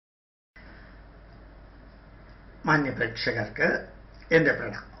മാന്യപ്രേക്ഷകർക്ക് എൻ്റെ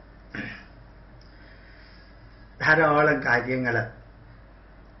പ്രണാമം. ധാരാളം കാര്യങ്ങൾ,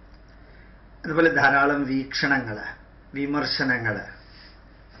 അതുപോലെ ധാരാളം വീക്ഷണങ്ങൾ, വിമർശനങ്ങൾ,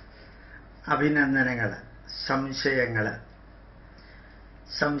 അഭിനന്ദനങ്ങൾ,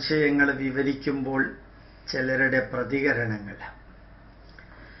 സംശയങ്ങൾ വിവരിക്കുമ്പോൾ ചിലരുടെ പ്രതികരണങ്ങൾ,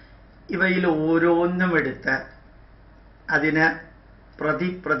 ഇവയിൽ ഓരോന്നും എടുത്ത് അതിന്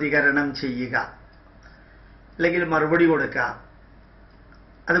പ്രതികരണം ചെയ്യുക, അല്ലെങ്കിൽ മറുപടി കൊടുക്കുക,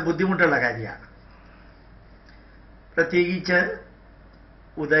 അത് ബുദ്ധിമുട്ടുള്ള കാര്യമാണ്. പ്രത്യേകിച്ച്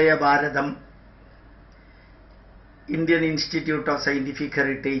Udayabharatham, Indian institute of scientific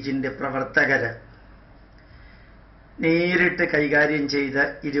ഹെറിറ്റേജിന്റെ പ്രവർത്തകർ നേരിട്ട് കൈകാര്യം ചെയ്ത്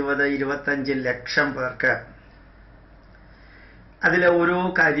 20-25 ലക്ഷം പേർക്ക് അതിലെ ഓരോ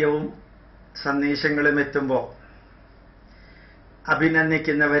കാര്യവും സന്ദേശങ്ങളും എത്തുമ്പോൾ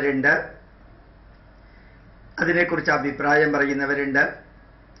അഭിനന്ദിക്കുന്നവരുണ്ട്, അതിനെക്കുറിച്ച് അഭിപ്രായം പറയുന്നവരുണ്ട്,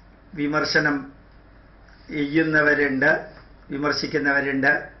 വിമർശനം ചെയ്യുന്നവരുണ്ട്,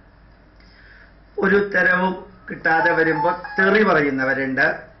 വിമർശിക്കുന്നവരുണ്ട്, ഒരു ഉത്തരവും കിട്ടാതെ വരുമ്പോൾ തെറി പറയുന്നവരുണ്ട്,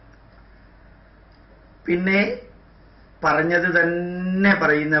 പിന്നെ പറഞ്ഞത് തന്നെ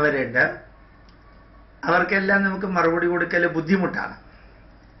പറയുന്നവരുണ്ട്. അവർക്കെല്ലാം നമുക്ക് മറുപടി കൊടുക്കൽ ബുദ്ധിമുട്ടാണ്.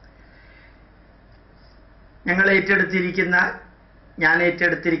 ഞാൻ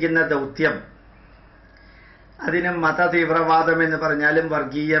ഏറ്റെടുത്തിരിക്കുന്ന ദൗത്യം, അതിന് മത തീവ്രവാദം എന്ന് പറഞ്ഞാലും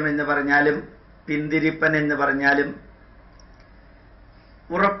വർഗീയം എന്ന് പറഞ്ഞാലും പിന്തിരിപ്പൻ എന്ന് പറഞ്ഞാലും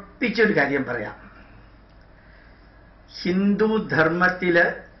ഉറപ്പിച്ചൊരു കാര്യം പറയാം. ഹിന്ദു ധർമ്മത്തില്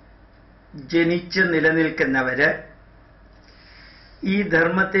ജനിച്ച് നിലനിൽക്കുന്നവര് ഈ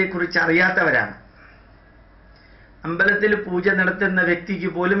ധർമ്മത്തെക്കുറിച്ച് അറിയാത്തവരാണ്. അമ്പലത്തിൽ പൂജ നടത്തുന്ന വ്യക്തിക്ക്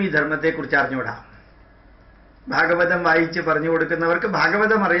പോലും ഈ ധർമ്മത്തെക്കുറിച്ച് അറിഞ്ഞുകൂടാ. ഭാഗവതം വായിച്ച് പറഞ്ഞു കൊടുക്കുന്നവർക്ക്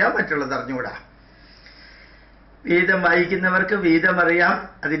ഭാഗവതം അറിയാം, മറ്റുള്ളത് അറിഞ്ഞുകൂടാ. വേദം വായിക്കുന്നവർക്ക് വേദം അറിയാം,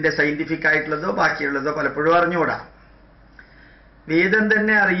 അതിന്റെ സയന്റിഫിക് ആയിട്ടുള്ളതോ ബാക്കിയുള്ളതോ പലപ്പോഴും അറിഞ്ഞുകൂടാ. വേദം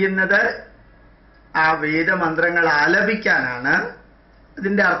തന്നെ അറിയുന്നത് ആ വേദമന്ത്രങ്ങൾ ആലപിക്കാനാണ്,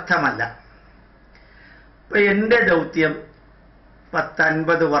 അതിന്റെ അർത്ഥമല്ല. അപ്പൊ എന്റെ ദൗത്യം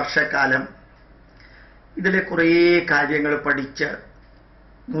 10-50 വർഷക്കാലം ഇതിലെ കുറേ കാര്യങ്ങൾ പഠിച്ച്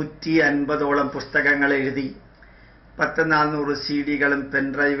 150ഓളം പുസ്തകങ്ങൾ എഴുതി 400 CD-കളും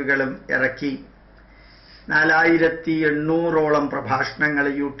പെൻഡ്രൈവുകളും ഇറക്കി 4800ഓളം പ്രഭാഷണങ്ങൾ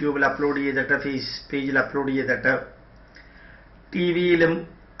യൂട്യൂബിൽ അപ്ലോഡ് ചെയ്തിട്ട്, ഫേസ് പേജിൽ അപ്ലോഡ് ചെയ്തിട്ട്, TV-യിലും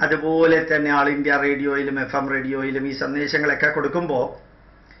അതുപോലെ തന്നെ ആൾ ഇന്ത്യ റേഡിയോയിലും FM റേഡിയോയിലും ഈ സന്ദേശങ്ങളൊക്കെ കൊടുക്കുമ്പോൾ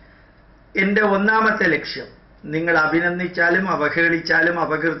എൻ്റെ ഒന്നാമത്തെ ലക്ഷ്യം, നിങ്ങൾ അഭിനന്ദിച്ചാലും അവഹേളിച്ചാലും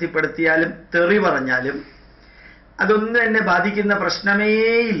അപകീർത്തിപ്പെടുത്തിയാലും തെറി പറഞ്ഞാലും അതൊന്നും എന്നെ ബാധിക്കുന്ന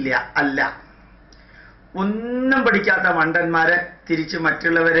പ്രശ്നമേയില്ല. അല്ല, ഒന്നും പഠിക്കാത്ത മണ്ടന്മാരെ തിരിച്ച്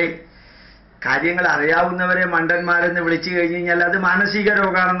മറ്റുള്ളവരെ, കാര്യങ്ങൾ അറിയാവുന്നവരെ മണ്ടന്മാരെന്ന് വിളിച്ചു കഴിഞ്ഞു കഴിഞ്ഞാൽ അത് മാനസിക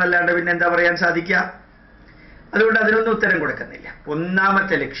രോഗമാണെന്നല്ലാണ്ട് പിന്നെ എന്താ പറയാൻ സാധിക്കുക? അതുകൊണ്ട് അതിനൊന്നും ഉത്തരം കൊടുക്കുന്നില്ല.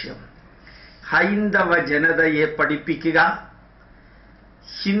 ഒന്നാമത്തെ ലക്ഷ്യം ഹൈന്ദവ ജനതയെ പഠിപ്പിക്കുക.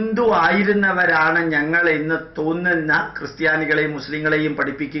 ഹിന്ദു ആയിരുന്നവരാണ് ഞങ്ങൾ എന്ന് തോന്നുന്ന ക്രിസ്ത്യാനികളെയും മുസ്ലിങ്ങളെയും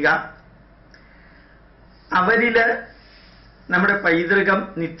പഠിപ്പിക്കുക. അവരില് നമ്മുടെ പൈതൃകം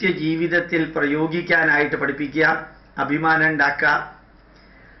നിത്യജീവിതത്തിൽ പ്രയോഗിക്കാനായിട്ട് പഠിപ്പിക്കുക, അഭിമാനം ഉണ്ടാക്കുക.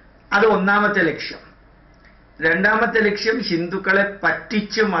 അത് ഒന്നാമത്തെ ലക്ഷ്യം. രണ്ടാമത്തെ ലക്ഷ്യം ഹിന്ദുക്കളെ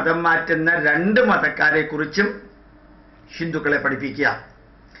പറ്റിച്ച് മതം മാറ്റുന്ന 2 മതക്കാരെ കുറിച്ചും ഹിന്ദുക്കളെ പഠിപ്പിക്കുക.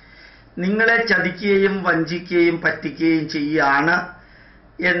 നിങ്ങളെ ചതിക്കുകയും വഞ്ചിക്കുകയും പറ്റിക്കുകയും ചെയ്യുകയാണ്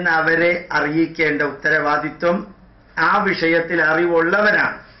എന്ന് അവരെ അറിയിക്കേണ്ട ഉത്തരവാദിത്വം ആ വിഷയത്തിൽ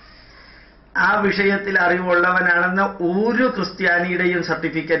അറിവുള്ളവനാണ്. ആ വിഷയത്തിൽ അറിവുള്ളവനാണെന്ന് ഒരു ക്രിസ്ത്യാനിയുടെയും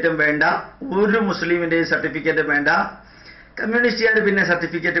സർട്ടിഫിക്കറ്റും വേണ്ട, ഒരു മുസ്ലിമിന്റെയും സർട്ടിഫിക്കറ്റും വേണ്ട. കമ്മ്യൂണിസ്റ്റുകാർ പിന്നെ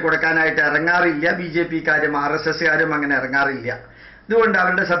സർട്ടിഫിക്കറ്റ് കൊടുക്കാനായിട്ട് ഇറങ്ങാറില്ല, BJP-ക്കാരും RSS-കാരും അങ്ങനെ ഇറങ്ങാറില്ല. അതുകൊണ്ട്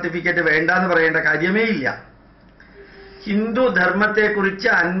അവരുടെ സർട്ടിഫിക്കറ്റ് വേണ്ടെന്ന് പറയേണ്ട കാര്യമേ ഇല്ല. ഹിന്ദു ധർമ്മത്തെക്കുറിച്ച്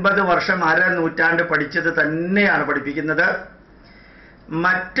 50 വർഷം, 1/2 നൂറ്റാണ്ട് പഠിച്ചത് തന്നെയാണ് പഠിപ്പിക്കുന്നത്.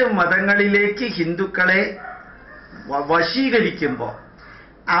 മറ്റ് മതങ്ങളിലേക്ക് ഹിന്ദുക്കളെ വശീകരിക്കുമ്പോൾ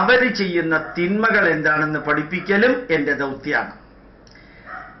അവർ ചെയ്യുന്ന തിന്മകൾ എന്താണെന്ന് പഠിപ്പിക്കലും എൻ്റെ ദൗത്യമാണ്.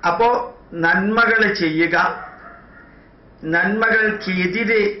 അപ്പോ നന്മകൾ ചെയ്യുക,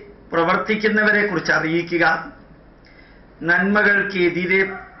 നന്മകൾക്കെതിരെ പ്രവർത്തിക്കുന്നവരെ കുറിച്ച് അറിയിക്കുക, നന്മകൾക്കെതിരെ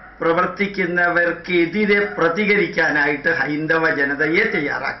പ്രവർത്തിക്കുന്നവർക്കെതിരെ പ്രതികരിക്കാനായിട്ട് ഹൈന്ദവ ജനതയെ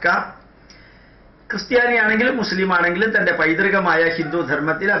തയ്യാറാക്കുക. ക്രിസ്ത്യാനിയാണെങ്കിലും മുസ്ലിം ആണെങ്കിലും തന്റെ പൈതൃകമായ ഹിന്ദു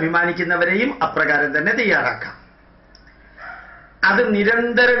ധർമ്മത്തിൽ അഭിമാനിക്കുന്നവരെയും അപ്രകാരം തന്നെ തയ്യാറാക്കാം. അത്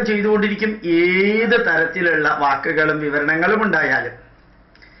നിരന്തരം ചെയ്തുകൊണ്ടിരിക്കും. ഏത് തരത്തിലുള്ള വാക്കുകളും വിവരണങ്ങളും ഉണ്ടായാലും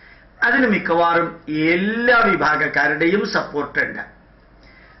അതിന് മിക്കവാറും എല്ലാ വിഭാഗക്കാരുടെയും സപ്പോർട്ടുണ്ട്.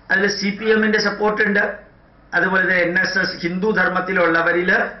 അതിൽ CPM-ന്റെ സപ്പോർട്ടുണ്ട്, അതുപോലെ NSS ഹിന്ദു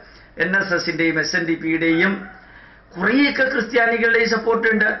ധർമ്മത്തിലുള്ളവരിൽ NSSന്റെയും SNDPയുടെയും കുറേയൊക്കെ ക്രിസ്ത്യാനികളുടെയും സപ്പോർട്ട്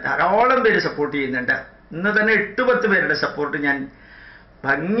ഉണ്ട്. ധാരാളം പേര് സപ്പോർട്ട് ചെയ്യുന്നുണ്ട്. ഇന്ന് തന്നെ 8-10 പേരുടെ സപ്പോർട്ട് ഞാൻ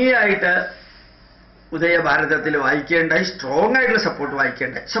ഭംഗിയായിട്ട് ഉദയഭാരതത്തിൽ വായിക്കേണ്ടായി. സ്ട്രോങ് ആയിട്ടുള്ള സപ്പോർട്ട്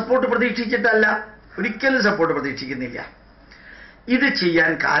വായിക്കേണ്ടായി. സപ്പോർട്ട് പ്രതീക്ഷിച്ചിട്ടല്ല, ഒരിക്കലും സപ്പോർട്ട് പ്രതീക്ഷിക്കുന്നില്ല. ഇത്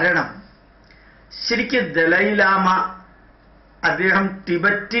ചെയ്യാൻ കാരണം ശരിക്കും ദലൈലാമ അദ്ദേഹം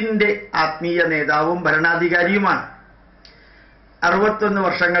ടിബറ്റിന്റെ ആത്മീയ നേതാവും ഭരണാധികാരിയുമാണ്. 61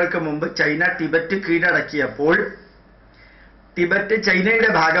 വർഷങ്ങൾക്ക് മുമ്പ് ചൈന ടിബറ്റ് കീഴടക്കിയപ്പോൾ, ടിബറ്റ് ചൈനയുടെ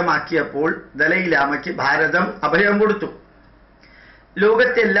ഭാഗമാക്കിയപ്പോൾ ദലൈലാമയ്ക്ക് ഭാരതം അഭയം കൊടുത്തു.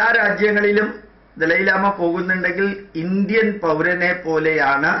 ലോകത്തെ എല്ലാ രാജ്യങ്ങളിലും ദലൈലാമ പോകുന്നുണ്ടെങ്കിൽ ഇന്ത്യൻ പൗരനെ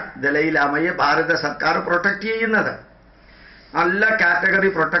പോലെയാണ് ദലൈലാമയെ ഭാരത സർക്കാർ പ്രൊട്ടക്ട് ചെയ്യുന്നത്. നല്ല കാറ്റഗറി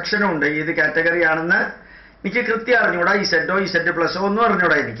പ്രൊട്ടക്ഷനും ഉണ്ട്. ഏത് കാറ്റഗറിയാണെന്ന് എനിക്ക് കൃത്യം അറിഞ്ഞൂടാ. ഇസെഡോ ഇസെഡ്+ഓ ഒന്നും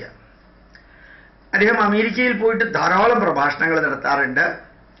അറിഞ്ഞൂടാ എനിക്ക്. അദ്ദേഹം അമേരിക്കയിൽ പോയിട്ട് ധാരാളം പ്രഭാഷണങ്ങൾ നടത്താറുണ്ട്.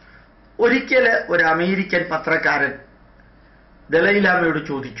 ഒരിക്കൽ ഒരു അമേരിക്കൻ പത്രക്കാരൻ ദലൈലാമയോട്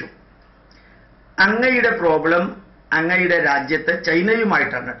ചോദിച്ചു, അങ്ങയുടെ പ്രോബ്ലം അങ്ങയുടെ രാജ്യത്ത്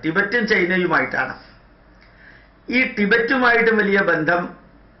ചൈനയുമായിട്ടാണ്, ടിബറ്റും ചൈനയുമായിട്ടാണ്. ഈ ടിബറ്റുമായിട്ട് വലിയ ബന്ധം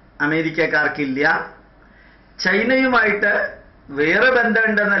അമേരിക്കക്കാർക്കില്ല, ചൈനയുമായിട്ട് വേറെ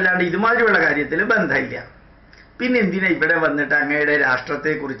ബന്ധമുണ്ടെന്നല്ലാണ്ട് ഇതുമാതിരിയുള്ള കാര്യത്തിൽ ബന്ധമില്ല. പിന്നെ എന്തിനാ ഇവിടെ വന്നിട്ട് അങ്ങയുടെ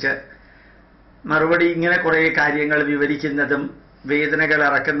രാഷ്ട്രത്തെക്കുറിച്ച് മറുപടി ഇങ്ങനെ കുറേ കാര്യങ്ങൾ വിവരിക്കുന്നതും വേദനകൾ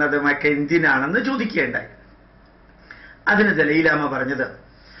ഇറക്കുന്നതുമൊക്കെ എന്തിനാണെന്ന് ചോദിക്കുകയുണ്ടായി. അതിന് ദലൈലാമ പറഞ്ഞത്,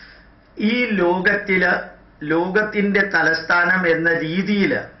 ഈ ലോകത്തിന്റെ തലസ്ഥാനം എന്ന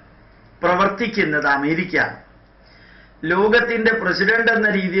രീതിയിൽ പ്രവർത്തിക്കുന്നത് അമേരിക്കയാണ്. ലോകത്തിന്റെ പ്രസിഡന്റ് എന്ന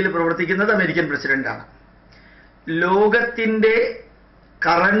രീതിയിൽ പ്രവർത്തിക്കുന്നത് അമേരിക്കൻ പ്രസിഡന്റാണ്. ലോകത്തിന്റെ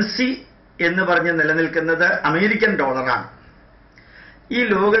കറൻസി എന്ന് പറഞ്ഞ് നിലനിൽക്കുന്നത് അമേരിക്കൻ ഡോളറാണ്. ഈ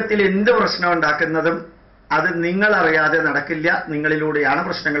ലോകത്തിൽ എന്ത് പ്രശ്നം ഉണ്ടാക്കുന്നതും അത് നിങ്ങളറിയാതെ നടക്കില്ല, നിങ്ങളിലൂടെയാണ്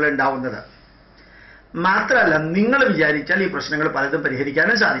പ്രശ്നങ്ങൾ ഉണ്ടാവുന്നത്. മാത്രമല്ല, നിങ്ങൾ വിചാരിച്ചാൽ ഈ പ്രശ്നങ്ങൾ പലതും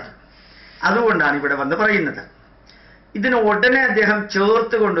പരിഹരിക്കാനും സാധിക്കും. അതുകൊണ്ടാണ് ഇവിടെ വന്ന് പറയുന്നത്. ഇതിന് ഉടനെ അദ്ദേഹം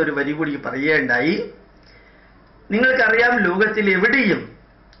ചേർത്തുകൊണ്ടൊരു വരി കൂടി പറയുകയുണ്ടായി. നിങ്ങൾക്കറിയാം, ലോകത്തിൽ എവിടെയും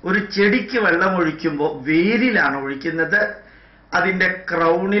ഒരു ചെടിക്ക് വെള്ളം ഒഴിക്കുമ്പോൾ വേരിലാണ് ഒഴിക്കുന്നത്, അതിൻ്റെ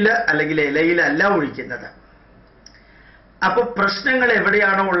ക്രൗണില് അല്ലെങ്കിൽ ഇലയിലല്ല ഒഴിക്കുന്നത്. അപ്പോൾ പ്രശ്നങ്ങൾ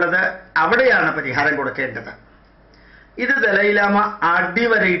എവിടെയാണോ ഉള്ളത് അവിടെയാണ് പരിഹാരം കൊടുക്കേണ്ടത്. ഇത് ദലൈലാമ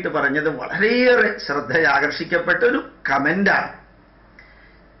അടിവരയിട്ട് പറഞ്ഞത് വളരെയേറെ ശ്രദ്ധയാകർഷിക്കപ്പെട്ട ഒരു കമന്റാണ്.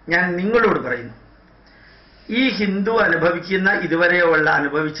 ഞാൻ നിങ്ങളോട് പറയുന്നു, ഈ ഹിന്ദു ഇതുവരെയുള്ള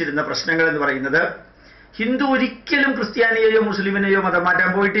അനുഭവിച്ചിരുന്ന പ്രശ്നങ്ങൾ എന്ന് പറയുന്നത്, ഹിന്ദു ഒരിക്കലും ക്രിസ്ത്യാനിയെയോ മുസ്ലിമിനെയോ മതം മാറ്റാൻ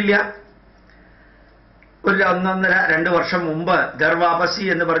പോയിട്ടില്ല. ഒരു 1.5-2 വർഷം മുമ്പ് ഗർവാപസി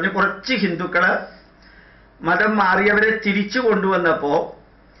എന്ന് പറഞ്ഞ് കുറച്ച് ഹിന്ദുക്കള് മതം മാറിയവരെ തിരിച്ചു കൊണ്ടുവന്നപ്പോ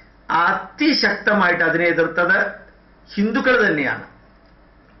അതിശക്തമായിട്ട് അതിനെ എതിർത്തത് ഹിന്ദുക്കൾ തന്നെയാണ്.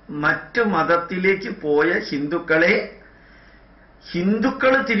 മറ്റു മതത്തിലേക്ക് പോയ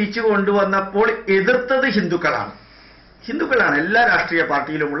ഹിന്ദുക്കൾ തിരിച്ചു കൊണ്ടുവന്നപ്പോൾ എതിർത്തത് ഹിന്ദുക്കളാണ്. എല്ലാ രാഷ്ട്രീയ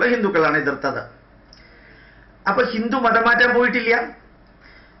പാർട്ടിയിലുമുള്ള ഹിന്ദുക്കളാണ് എതിർത്തത്. അപ്പൊ ഹിന്ദു മതം മാറ്റാൻ പോയിട്ടില്ല.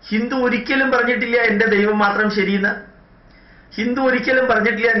 ഹിന്ദു ഒരിക്കലും പറഞ്ഞിട്ടില്ല എന്റെ ദൈവം മാത്രം ശരിയെന്ന്. ഹിന്ദു ഒരിക്കലും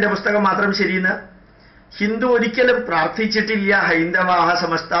പറഞ്ഞിട്ടില്ല എന്റെ പുസ്തകം മാത്രം ശരിയെന്ന്. ഹിന്ദു ഒരിക്കലും പ്രാർത്ഥിച്ചിട്ടില്ല ഹൈന്ദവാഹ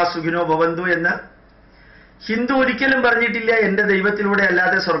സമസ്ത സുഖിനോ ഭവന്തു എന്ന്. ഹിന്ദു ഒരിക്കലും പറഞ്ഞിട്ടില്ല എന്റെ ദൈവത്തിലൂടെ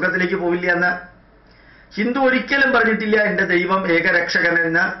അല്ലാതെ സ്വർഗത്തിലേക്ക് പോവില്ല എന്ന്. ഹിന്ദു ഒരിക്കലും പറഞ്ഞിട്ടില്ല എന്റെ ദൈവം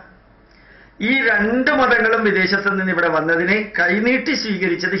ഏകരക്ഷകനെന്ന്. ഈ 2 മതങ്ങളും വിദേശത്ത് നിന്ന് ഇവിടെ വന്നതിനെ കൈനീട്ടി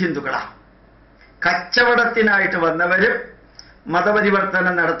സ്വീകരിച്ചത് ഹിന്ദുക്കളാണ്. കച്ചവടത്തിനായിട്ട് വന്നവരും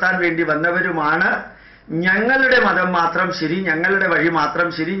മതപരിവർത്തനം നടത്താൻ വേണ്ടി വന്നവരുമാണ്. ഞങ്ങളുടെ മതം മാത്രം ശരി, ഞങ്ങളുടെ വഴി മാത്രം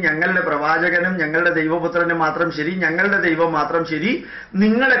ശരി, ഞങ്ങളുടെ പ്രവാചകനും ഞങ്ങളുടെ ദൈവപുത്രനും മാത്രം ശരി, ഞങ്ങളുടെ ദൈവം മാത്രം ശരി,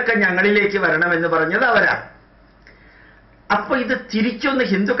 നിങ്ങളൊക്കെ ഞങ്ങളിലേക്ക് വരണമെന്ന് പറഞ്ഞത് അവരാണ്. അപ്പൊ ഇത് തിരിച്ചൊന്ന്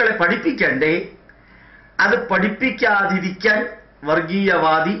ഹിന്ദുക്കളെ പഠിപ്പിക്കണ്ടേ? അത് പഠിപ്പിക്കാതിരിക്കാൻ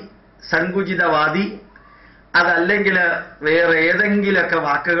വർഗീയവാദി, സങ്കുചിതവാദി, അതല്ലെങ്കിൽ വേറെ ഏതെങ്കിലുമൊക്കെ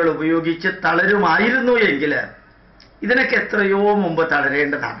വാക്കുകൾ ഉപയോഗിച്ച് തളരുമായിരുന്നു എങ്കിൽ ഇതിനൊക്കെ എത്രയോ മുമ്പ്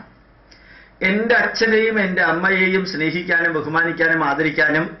തളരേണ്ടതാണ്. എൻ്റെ അച്ഛനെയും എൻ്റെ അമ്മയെയും സ്നേഹിക്കാനും ബഹുമാനിക്കാനും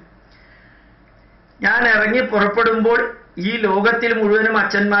ആദരിക്കാനും ഞാൻ ഇറങ്ങി പുറപ്പെടുമ്പോൾ ഈ ലോകത്തിൽ മുഴുവനും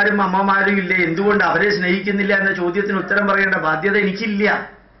അച്ഛന്മാരും അമ്മമാരും ഇല്ലേ, എന്തുകൊണ്ട് അവരെ സ്നേഹിക്കുന്നില്ല എന്ന ചോദ്യത്തിന് ഉത്തരം പറയേണ്ട ബാധ്യത എനിക്കില്ല.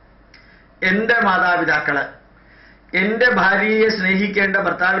 എൻ്റെ മാതാപിതാക്കള്, എൻ്റെ ഭാര്യയെ സ്നേഹിക്കേണ്ട,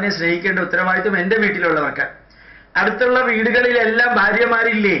 ഭർത്താവിനെ സ്നേഹിക്കേണ്ട ഉത്തരവാദിത്വം എൻ്റെ വീട്ടിലുള്ളവർക്ക്. അടുത്തുള്ള വീടുകളിലെല്ലാം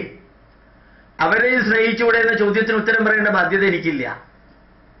ഭാര്യമാരില്ലേ, അവരെ സ്നേഹിച്ചുകൂടെ എന്ന ചോദ്യത്തിന് ഉത്തരം പറയേണ്ട ബാധ്യത എനിക്കില്ല.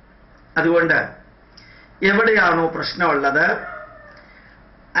 അതുകൊണ്ട് എവിടെയാണോ പ്രശ്നമുള്ളത്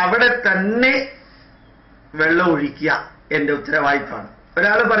അവിടെ തന്നെ വെള്ളം ഒഴിക്കുക എൻ്റെ ഉത്തരവാദിത്വമാണ്.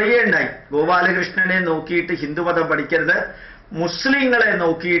 ഒരാൾ പറയുകയുണ്ടായി, ഗോപാലകൃഷ്ണനെ നോക്കിയിട്ട് ഹിന്ദുമതം പഠിക്കരുത്, മുസ്ലിങ്ങളെ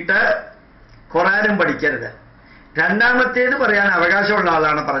നോക്കിയിട്ട് ഖുറാനും പഠിക്കരുത്. രണ്ടാമത്തേത് പറയാൻ അവകാശമുള്ള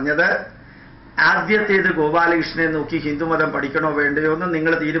ആളാണ് പറഞ്ഞത്. ആദ്യത്തേത് ഗോപാലകൃഷ്ണനെ നോക്കി ഹിന്ദുമതം പഠിക്കണോ വേണ്ടയോ എന്ന്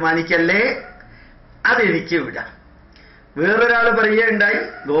നിങ്ങൾ തീരുമാനിക്കല്ലേ, അതെനിക്ക് വിടാം. വേറൊരാൾ പറയുകയുണ്ടായി,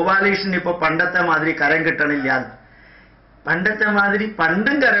 ഗോപാലകൃഷ്ണൻ ഇപ്പൊ പണ്ടത്തെ മാതിരി കരം കിട്ടണില്ല. പണ്ടത്തെ മാതിരി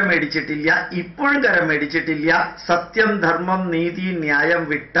പണ്ടും കരം മേടിച്ചിട്ടില്ല, ഇപ്പോഴും കരം മേടിച്ചിട്ടില്ല. സത്യം, ധർമ്മം, നീതി, ന്യായം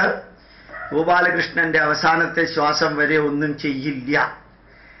വിട്ട് ഗോപാലകൃഷ്ണന്റെ അവസാനത്തെ ശ്വാസം വരെ ഒന്നും ചെയ്യില്ല.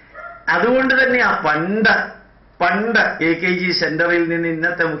 അതുകൊണ്ട് തന്നെയാ പണ്ട് AKG സെന്ററിൽ നിന്ന്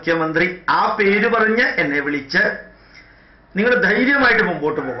ഇന്നത്തെ മുഖ്യമന്ത്രി ആ പേര് പറഞ്ഞ് എന്നെ വിളിച്ച്, നിങ്ങൾ ധൈര്യമായിട്ട്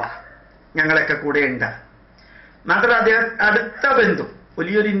മുമ്പോട്ട് പോവാം, ഞങ്ങളൊക്കെ കൂടെയുണ്ട്. മാത്രം അദ്ദേഹം അടുത്ത ബന്ധു,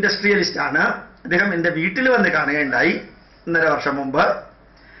 വലിയൊരു ഇൻഡസ്ട്രിയലിസ്റ്റ് ആണ്. അദ്ദേഹം എൻ്റെ വീട്ടിൽ വന്ന് കാണുകയുണ്ടായി 1.5 വർഷം മുമ്പ്.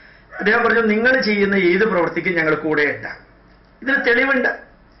 അദ്ദേഹം പറഞ്ഞു, നിങ്ങൾ ചെയ്യുന്ന ഏത് പ്രവൃത്തിക്കും ഞങ്ങൾ കൂടെയുണ്ട്. ഇതിന് തെളിവുണ്ട്,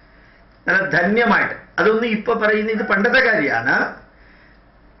 നല്ല ധന്യമായിട്ട്. അതൊന്നും ഇപ്പൊ പറയുന്ന ഇത് പണ്ടത്തെ കാര്യമാണ്.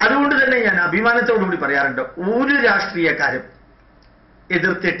 അതുകൊണ്ട് തന്നെ ഞാൻ അഭിമാനത്തോടുകൂടി പറയാറുണ്ട്, ഒരു രാഷ്ട്രീയക്കാരും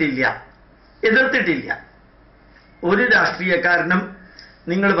എതിർത്തിട്ടില്ല. ഒരു രാഷ്ട്രീയക്കാരനും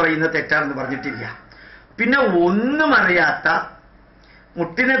നിങ്ങൾ പറയുന്ന തെറ്റാണെന്ന് പറഞ്ഞിട്ടില്ല. പിന്നെ ഒന്നും അറിയാത്ത,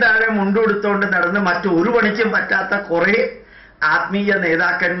 മുട്ടിന് താഴെ മുണ്ടുകൊടുത്തോണ്ട് നടന്ന് മറ്റൊരു പണിക്കും പറ്റാത്ത കുറെ ആത്മീയ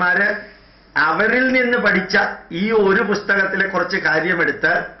നേതാക്കന്മാര് അവരിൽ നിന്ന് പഠിച്ച ഈ ഒരു പുസ്തകത്തിലെ കുറച്ച്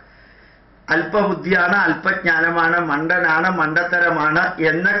കാര്യമെടുത്ത് അല്പബുദ്ധിയാണ്, അല്പജ്ഞാനമാണ്, മണ്ടനാണ്, മണ്ടത്തരമാണ്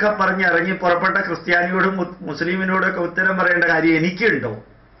എന്നൊക്കെ പറഞ്ഞ് ഇറങ്ങി പുറപ്പെട്ട ക്രിസ്ത്യാനിയോടും മുസ്ലിമിനോടൊക്കെ ഉത്തരം പറയേണ്ട കാര്യം എനിക്കുണ്ടോ?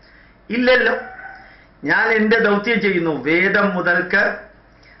 ഇല്ലല്ലോ. ഞാൻ എൻ്റെ ദൗത്യം ചെയ്യുന്നു. വേദം മുതൽക്ക്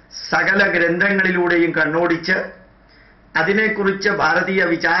സകല ഗ്രന്ഥങ്ങളിലൂടെയും കണ്ണോടിച്ച് അതിനെക്കുറിച്ച് ഭാരതീയ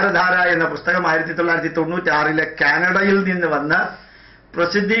വിചാരധാര എന്ന പുസ്തകം 1996 കാനഡയിൽ നിന്ന് വന്ന്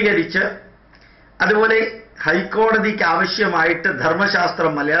പ്രസിദ്ധീകരിച്ച്, അതുപോലെ ഹൈക്കോടതിക്ക് ആവശ്യമായിട്ട്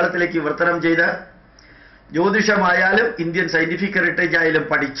ധർമ്മശാസ്ത്രം മലയാളത്തിലേക്ക് വിവർത്തനം ചെയ്ത്, ജ്യോതിഷമായാലും ഇന്ത്യൻ സയന്റിഫിക് ഹെറിറ്റേജ് ആയാലും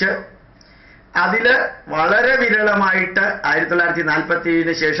പഠിച്ച്, അതിൽ വളരെ വിരളമായിട്ട്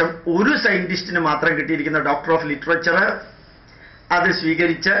 1947 ശേഷം ഒരു സയന്റിസ്റ്റിന് മാത്രം കിട്ടിയിരിക്കുന്ന ഡോക്ടർ ഓഫ് ലിറ്ററേച്ചർ, അത്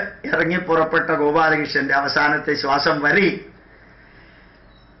സ്വീകരിച്ച് ഇറങ്ങി പുറപ്പെട്ട ഗോപാലകൃഷ്ണന്റെ അവസാനത്തെ ശ്വാസം വരെ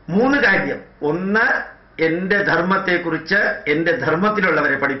 3 കാര്യം. ഒന്ന്, എന്റെ ധർമ്മത്തെക്കുറിച്ച് എന്റെ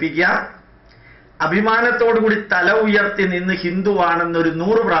ധർമ്മത്തിലുള്ളവരെ പഠിപ്പിക്കുക. അഭിമാനത്തോടുകൂടി തല ഉയർത്തി നിന്ന് ഹിന്ദുവാണെന്നൊരു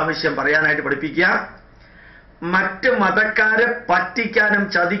 100 പ്രാവശ്യം പറയാനായിട്ട് പഠിപ്പിക്കുക. മറ്റ് മതക്കാരെ പറ്റിക്കാനും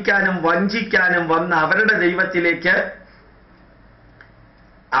ചതിക്കാനും വഞ്ചിക്കാനും വന്ന് അവരുടെ ദൈവത്തിലേക്ക്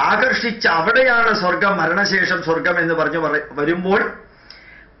ആകർഷിച്ച് അവിടെയാണ് സ്വർഗം, മരണശേഷം സ്വർഗം എന്ന് പറഞ്ഞു വരുമ്പോൾ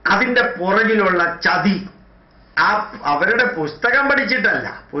അതിൻ്റെ പുറകിലുള്ള ചതി, അവരുടെ പുസ്തകം പഠിച്ചിട്ടല്ല,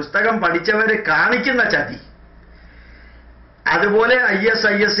 പുസ്തകം പഠിച്ചവരെ കാണിക്കുന്ന ചതി. അതുപോലെ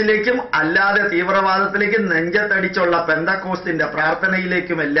ISISലേക്കും അല്ലാതെ തീവ്രവാദത്തിലേക്കും നെഞ്ചത്തടിച്ചുള്ള പെന്തക്കോസ്തിന്റെ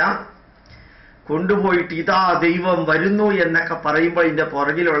പ്രാർത്ഥനയിലേക്കുമെല്ലാം കൊണ്ടുപോയിട്ട് ഇതാ ദൈവം വരുന്നു എന്നൊക്കെ പറയുമ്പോൾ ഇതിന്റെ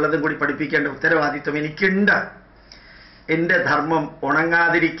പുറകിലുള്ളതും കൂടി പഠിപ്പിക്കേണ്ട ഉത്തരവാദിത്വം എനിക്കുണ്ട്. എൻ്റെ ധർമ്മം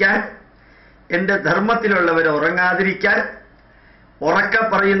ഉണങ്ങാതിരിക്കാൻ, എൻ്റെ ധർമ്മത്തിലുള്ളവർ ഉറങ്ങാതിരിക്കാൻ, ഉറക്കെ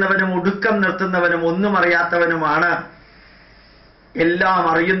പറയുന്നവനും ഒടുക്കം നിർത്തുന്നവനും ഒന്നും അറിയാത്തവനുമാണ് എല്ലാം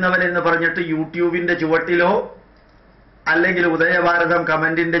അറിയുന്നവനെന്ന് പറഞ്ഞിട്ട് യൂട്യൂബിന്റെ ചുവട്ടിലോ അല്ലെങ്കിൽ ഉദയഭാരതം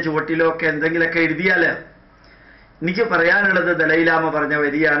കമന്റിന്റെ ചുവട്ടിലോ ഒക്കെ എന്തെങ്കിലുമൊക്കെ എഴുതിയാൽ എനിക്ക് പറയാനുള്ളത് ദലൈലാമ പറഞ്ഞ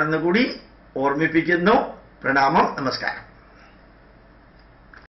വരിയാണെന്ന് കൂടി ഓർമ്മിപ്പിക്കുന്നു. പ്രണാമം, നമസ്കാരം.